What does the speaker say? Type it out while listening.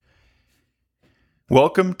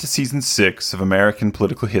Welcome to Season 6 of American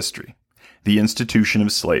Political History, the Institution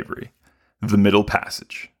of Slavery, the Middle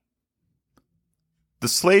Passage. The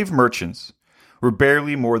slave merchants were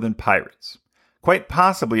barely more than pirates. Quite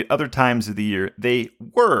possibly at other times of the year, they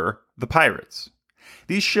were the pirates.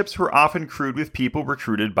 These ships were often crewed with people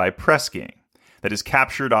recruited by press gang, that is,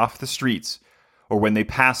 captured off the streets, or when they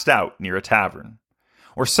passed out near a tavern,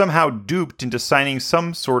 or somehow duped into signing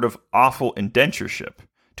some sort of awful indentureship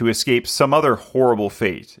to escape some other horrible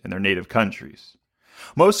fate in their native countries.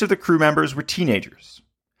 Most of the crew members were teenagers.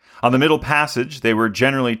 On the Middle Passage, they were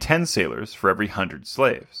generally 10 sailors for every 100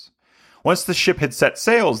 slaves. Once the ship had set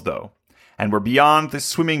sails, though, and were beyond the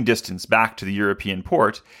swimming distance back to the European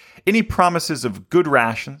port, any promises of good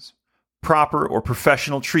rations, proper or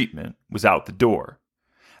professional treatment was out the door.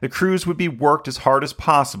 The crews would be worked as hard as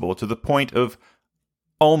possible to the point of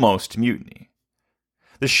almost mutiny.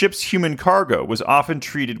 The ship's human cargo was often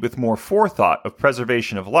treated with more forethought of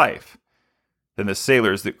preservation of life than the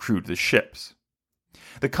sailors that crewed the ships.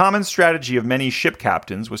 The common strategy of many ship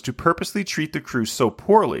captains was to purposely treat the crew so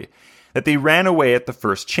poorly that they ran away at the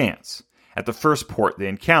first chance, at the first port they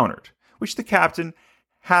encountered, which the captain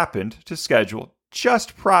happened to schedule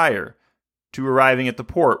just prior to arriving at the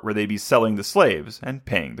port where they'd be selling the slaves and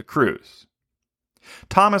paying the crews.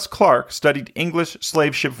 Thomas Clark studied English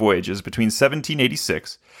slave ship voyages between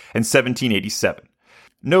 1786 and 1787,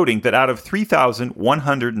 noting that out of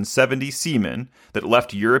 3,170 seamen that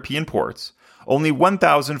left European ports, only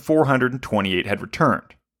 1,428 had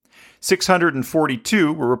returned.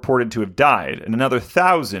 642 were reported to have died, and another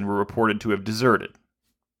 1,000 were reported to have deserted.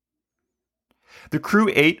 The crew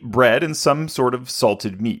ate bread and some sort of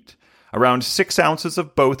salted meat, around 6 ounces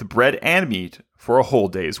of both bread and meat for a whole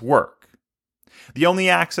day's work. The only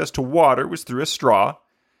access to water was through a straw,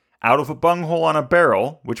 out of a bunghole on a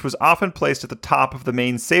barrel, which was often placed at the top of the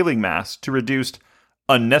main sailing mast to reduce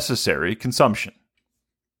unnecessary consumption.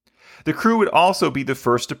 The crew would also be the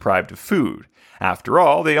first deprived of food. After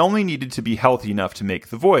all, they only needed to be healthy enough to make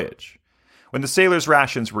the voyage. When the sailors'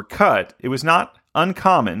 rations were cut, it was not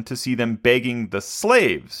uncommon to see them begging the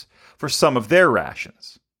slaves for some of their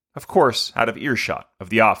rations, of course out of earshot of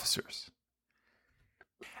the officers.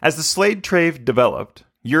 As the slave trade developed,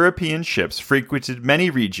 European ships frequented many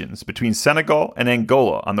regions between Senegal and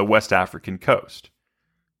Angola on the West African coast.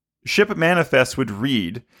 Ship manifests would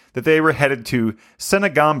read that they were headed to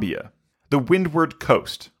Senegambia, the Windward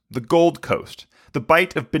Coast, the Gold Coast, the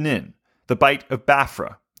Bight of Benin, the Bight of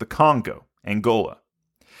Biafra, the Congo, Angola.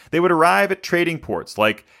 They would arrive at trading ports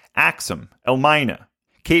like Axum, Elmina,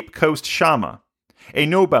 Cape Coast Shama,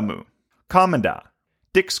 Enobamu, Komanda,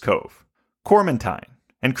 Dix Cove, Cormentine,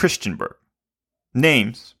 and Christianburg,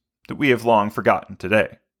 names that we have long forgotten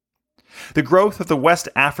today. The growth of the West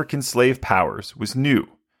African slave powers was new.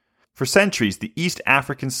 For centuries, the East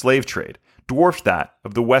African slave trade dwarfed that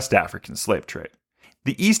of the West African slave trade.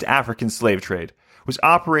 The East African slave trade was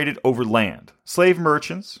operated over land. Slave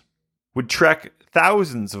merchants would trek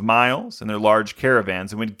thousands of miles in their large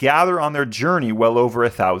caravans and would gather on their journey well over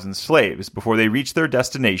 1,000 slaves before they reached their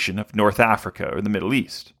destination of North Africa or the Middle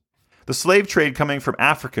East. The slave trade coming from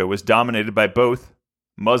Africa was dominated by both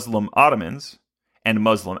Muslim Ottomans and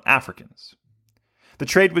Muslim Africans. The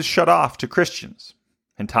trade was shut off to Christians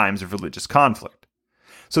in times of religious conflict.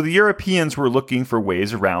 So the Europeans were looking for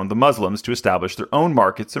ways around the Muslims to establish their own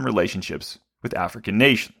markets and relationships with African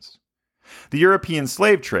nations. The European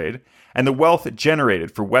slave trade and the wealth it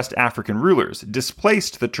generated for West African rulers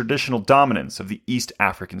displaced the traditional dominance of the East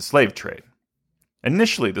African slave trade.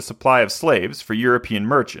 Initially, the supply of slaves for European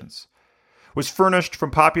merchants was furnished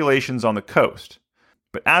from populations on the coast,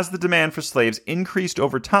 but as the demand for slaves increased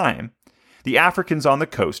over time, the Africans on the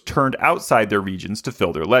coast turned outside their regions to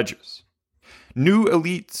fill their ledgers. New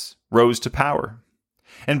elites rose to power.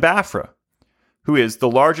 In Biafra, who is the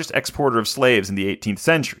largest exporter of slaves in the 18th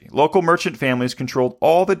century, local merchant families controlled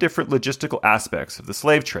all the different logistical aspects of the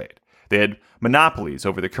slave trade. They had monopolies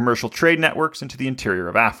over the commercial trade networks into the interior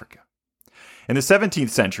of Africa. In the 17th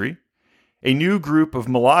century, a new group of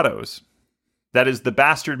mulattoes, that is, the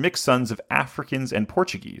bastard mixed sons of Africans and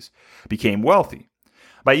Portuguese, became wealthy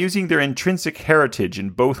by using their intrinsic heritage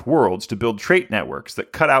in both worlds to build trade networks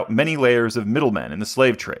that cut out many layers of middlemen in the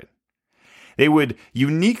slave trade. They would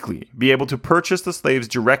uniquely be able to purchase the slaves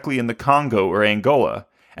directly in the Congo or Angola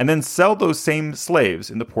and then sell those same slaves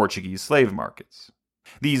in the Portuguese slave markets.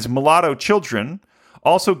 These mulatto children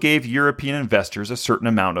also gave European investors a certain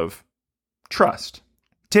amount of trust.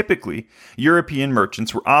 Typically, European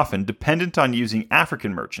merchants were often dependent on using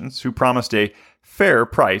African merchants who promised a fair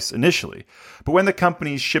price initially, but when the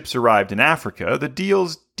company's ships arrived in Africa, the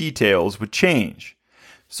deal's details would change.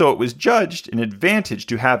 so it was judged an advantage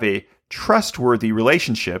to have a trustworthy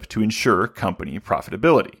relationship to ensure company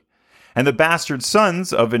profitability. And the bastard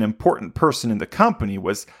sons of an important person in the company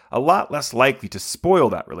was a lot less likely to spoil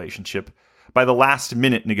that relationship by the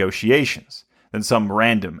last-minute negotiations than some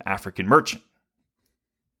random African merchant.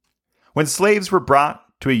 When slaves were brought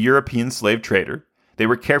to a European slave trader, they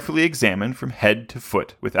were carefully examined from head to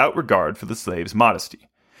foot without regard for the slave's modesty.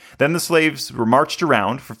 Then the slaves were marched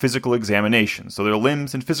around for physical examination so their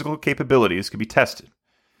limbs and physical capabilities could be tested.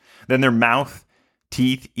 Then their mouth,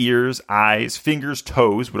 teeth, ears, eyes, fingers,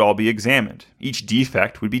 toes would all be examined. Each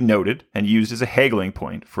defect would be noted and used as a haggling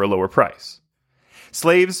point for a lower price.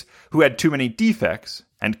 Slaves who had too many defects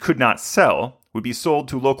and could not sell would be sold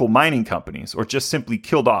to local mining companies or just simply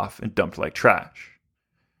killed off and dumped like trash.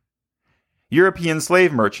 European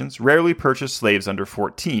slave merchants rarely purchased slaves under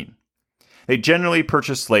 14. They generally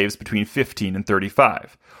purchased slaves between 15 and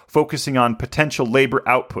 35, focusing on potential labor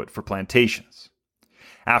output for plantations.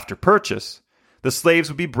 After purchase, the slaves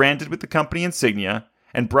would be branded with the company insignia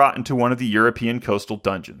and brought into one of the European coastal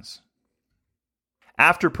dungeons.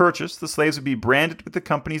 After purchase, the slaves would be branded with the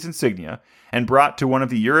company's insignia and brought to one of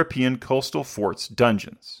the European coastal forts'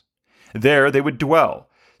 dungeons. There they would dwell,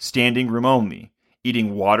 standing room only,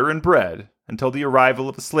 eating water and bread until the arrival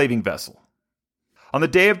of a slaving vessel. On the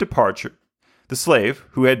day of departure, the slave,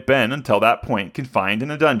 who had been until that point confined in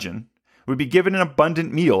a dungeon, would be given an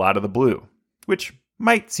abundant meal out of the blue, which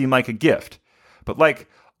might seem like a gift, but like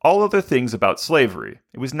all other things about slavery,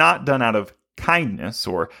 it was not done out of kindness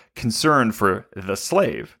or concern for the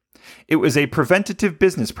slave. It was a preventative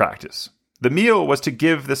business practice. The meal was to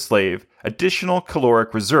give the slave additional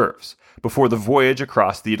caloric reserves before the voyage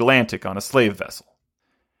across the Atlantic on a slave vessel.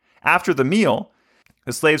 After the meal,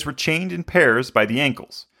 the slaves were chained in pairs by the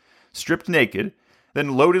ankles, stripped naked,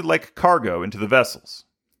 then loaded like cargo into the vessels.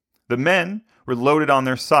 The men were loaded on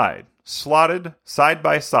their side, slotted side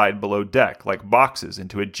by side below deck like boxes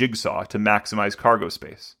into a jigsaw to maximize cargo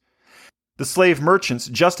space. The slave merchants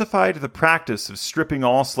justified the practice of stripping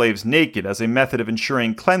all slaves naked as a method of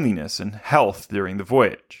ensuring cleanliness and health during the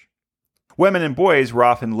voyage. Women and boys were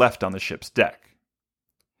often left on the ship's deck.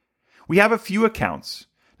 We have a few accounts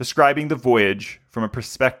describing the voyage from a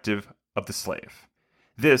perspective of the slave.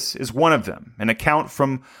 This is one of them, an account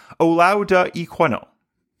from Olaudah Equiano.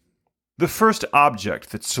 The first object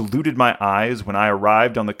that saluted my eyes when I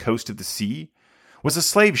arrived on the coast of the sea was a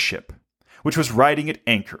slave ship, which was riding at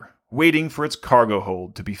anchor, waiting for its cargo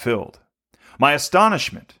hold to be filled. My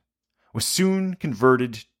astonishment was soon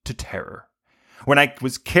converted to terror. When I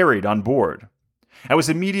was carried on board, I was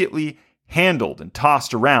immediately handled and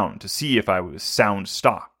tossed around to see if I was sound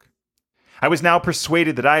stock. I was now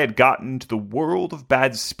persuaded that I had gotten into the world of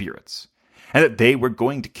bad spirits, and that they were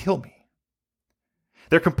going to kill me.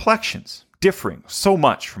 Their complexions, differing so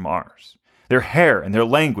much from ours, their hair and their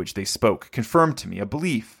language they spoke, confirmed to me a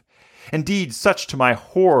belief. Indeed, such to my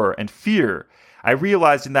horror and fear, I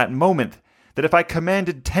realized in that moment that if I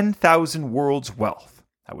commanded 10,000 worlds' wealth,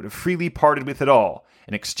 I would have freely parted with it all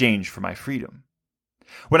in exchange for my freedom.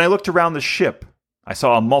 When I looked around the ship, I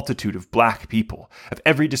saw a multitude of black people of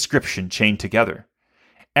every description chained together,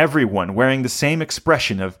 everyone wearing the same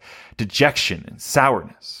expression of dejection and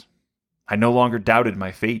sourness. I no longer doubted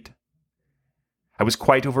my fate. I was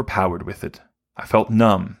quite overpowered with it. I felt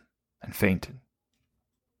numb and fainted.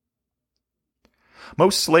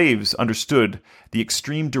 Most slaves understood the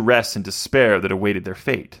extreme duress and despair that awaited their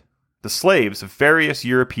fate. The slaves of various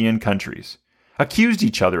European countries accused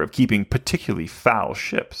each other of keeping particularly foul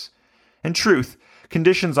ships. In truth,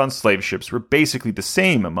 conditions on slave ships were basically the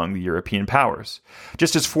same among the European powers,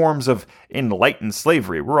 just as forms of enlightened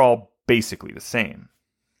slavery were all basically the same.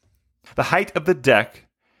 The height of the deck,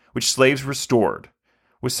 which slaves were stored,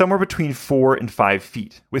 was somewhere between 4 and 5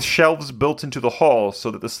 feet, with shelves built into the hull so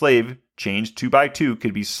that the slave, chained 2 by 2,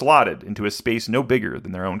 could be slotted into a space no bigger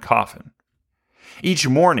than their own coffin. Each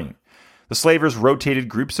morning, the slavers rotated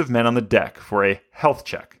groups of men on the deck for a health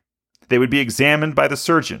check. They would be examined by the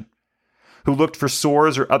surgeon, who looked for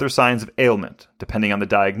sores or other signs of ailment. Depending on the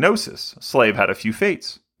diagnosis, a slave had a few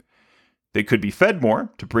fates. They could be fed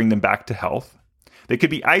more to bring them back to health. They could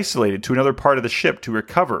be isolated to another part of the ship to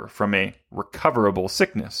recover from a recoverable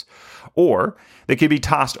sickness, or they could be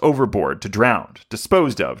tossed overboard to drown,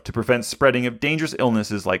 disposed of to prevent spreading of dangerous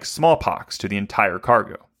illnesses like smallpox to the entire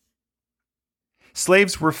cargo.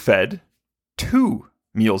 Slaves were fed 2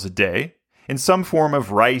 meals a day in some form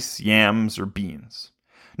of rice, yams, or beans.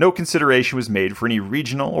 No consideration was made for any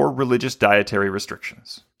regional or religious dietary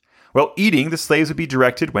restrictions. While eating, the slaves would be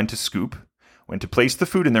directed when to scoop, when to place the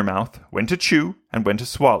food in their mouth, when to chew, and when to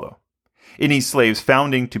swallow. Any slaves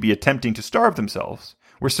found to be attempting to starve themselves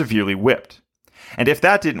were severely whipped. And if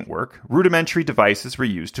that didn't work, rudimentary devices were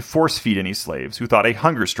used to force feed any slaves who thought a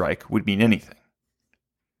hunger strike would mean anything.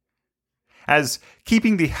 As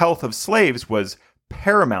keeping the health of slaves was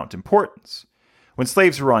paramount importance, when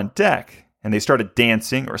slaves were on deck and they started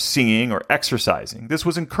dancing or singing or exercising, this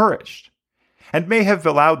was encouraged and may have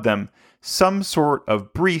allowed them some sort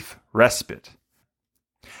of brief respite.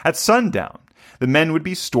 At sundown, the men would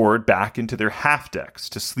be stored back into their half-decks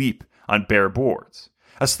to sleep on bare boards.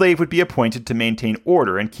 A slave would be appointed to maintain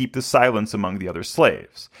order and keep the silence among the other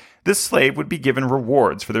slaves. This slave would be given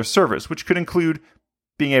rewards for their service, which could include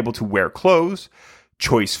being able to wear clothes,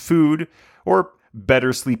 choice food, or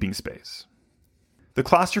better sleeping space. The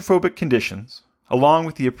claustrophobic conditions, along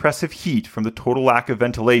with the oppressive heat from the total lack of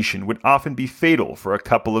ventilation, would often be fatal for a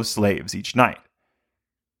couple of slaves each night.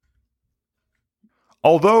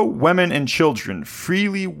 Although women and children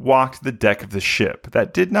freely walked the deck of the ship,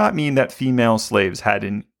 that did not mean that female slaves had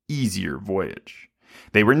an easier voyage.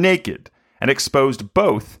 They were naked and exposed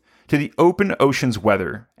both to the open ocean's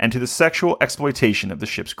weather and to the sexual exploitation of the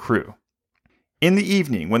ship's crew. In the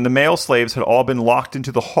evening, when the male slaves had all been locked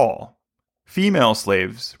into the hull, female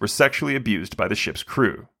slaves were sexually abused by the ship's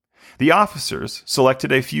crew. The officers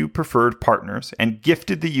selected a few preferred partners and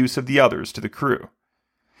gifted the use of the others to the crew.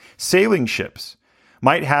 Sailing ships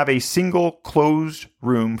might have a single closed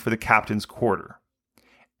room for the captain's quarter.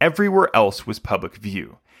 Everywhere else was public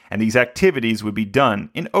view, and these activities would be done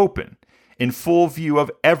in full view of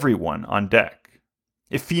everyone on deck.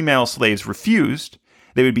 If female slaves refused,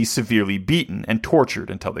 they would be severely beaten and tortured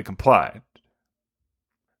until they complied.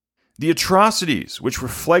 The atrocities which were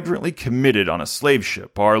flagrantly committed on a slave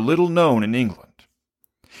ship are little known in England.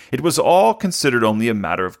 It was all considered only a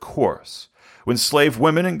matter of course when slave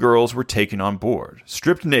women and girls were taken on board,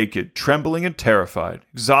 stripped naked, trembling and terrified,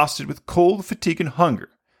 exhausted with cold, fatigue, and hunger.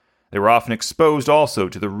 They were often exposed also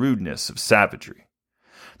to the rudeness of savagery.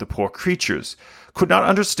 The poor creatures could not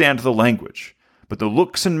understand the language, but the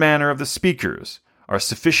looks and manner of the speakers are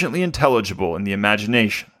sufficiently intelligible in the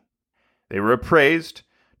imagination. They were appraised,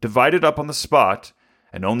 divided up on the spot,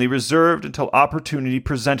 and only reserved until opportunity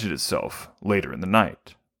presented itself later in the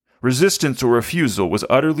night. Resistance or refusal was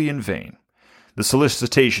utterly in vain. The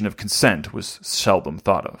solicitation of consent was seldom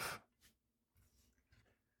thought of.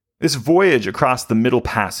 This voyage across the Middle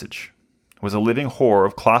Passage was a living horror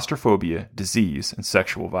of claustrophobia, disease, and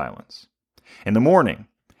sexual violence. In the morning,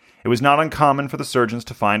 it was not uncommon for the surgeons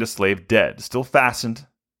to find a slave dead, still fastened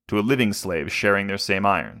to a living slave sharing their same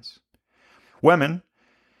irons. Women,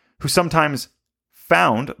 who sometimes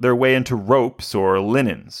found their way into ropes or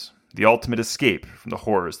linens, the ultimate escape from the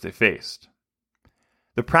horrors they faced.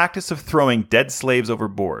 The practice of throwing dead slaves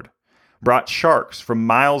overboard brought sharks from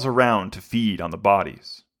miles around to feed on the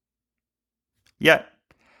bodies. Yet,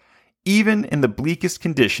 even in the bleakest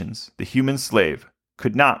conditions, the human slave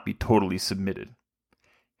could not be totally submitted.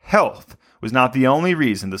 Health was not the only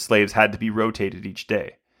reason the slaves had to be rotated each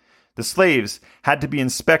day. The slaves had to be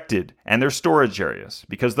inspected and their storage areas,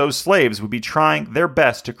 because those slaves would be trying their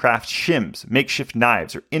best to craft shims, makeshift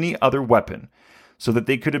knives, or any other weapon, so that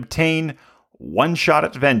they could obtain one shot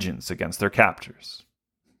at vengeance against their captors.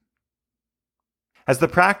 As the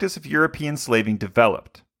practice of European slaving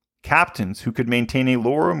developed, captains who could maintain a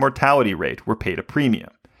lower mortality rate were paid a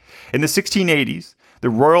premium. In the 1680s,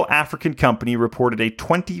 the Royal African Company reported a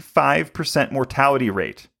 25% mortality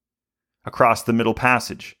rate across the Middle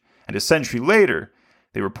Passage, and a century later,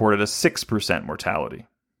 they reported a 6% mortality.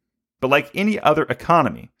 But like any other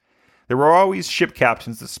economy, there were always ship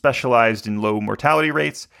captains that specialized in low mortality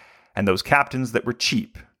rates and those captains that were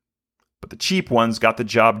cheap. But the cheap ones got the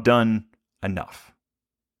job done enough.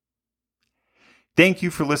 Thank you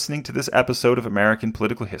for listening to this episode of American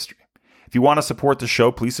Political History. If you want to support the show,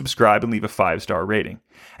 please subscribe and leave a 5-star rating,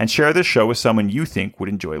 and share this show with someone you think would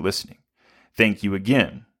enjoy listening. Thank you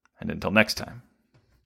again, and until next time.